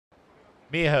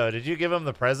Miho, did you give him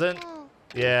the present?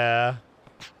 Yeah.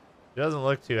 He doesn't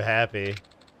look too happy.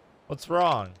 What's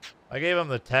wrong? I gave him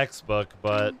the textbook,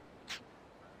 but...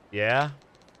 Yeah?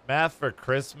 Math for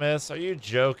Christmas? Are you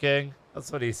joking?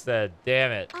 That's what he said.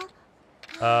 Damn it.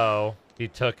 Oh, he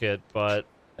took it, but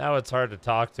now it's hard to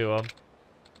talk to him.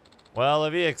 Well,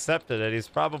 if he accepted it, he's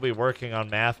probably working on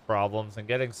math problems and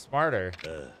getting smarter.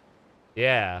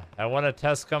 Yeah, and when a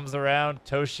test comes around,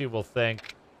 Toshi will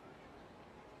think,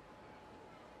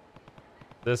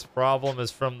 this problem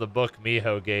is from the book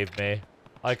Miho gave me.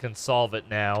 I can solve it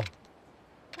now.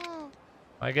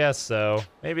 I guess so.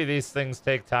 Maybe these things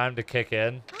take time to kick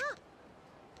in.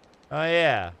 Oh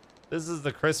yeah, this is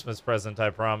the Christmas present I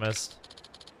promised.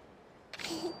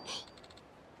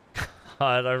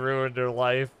 God, I ruined her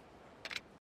life.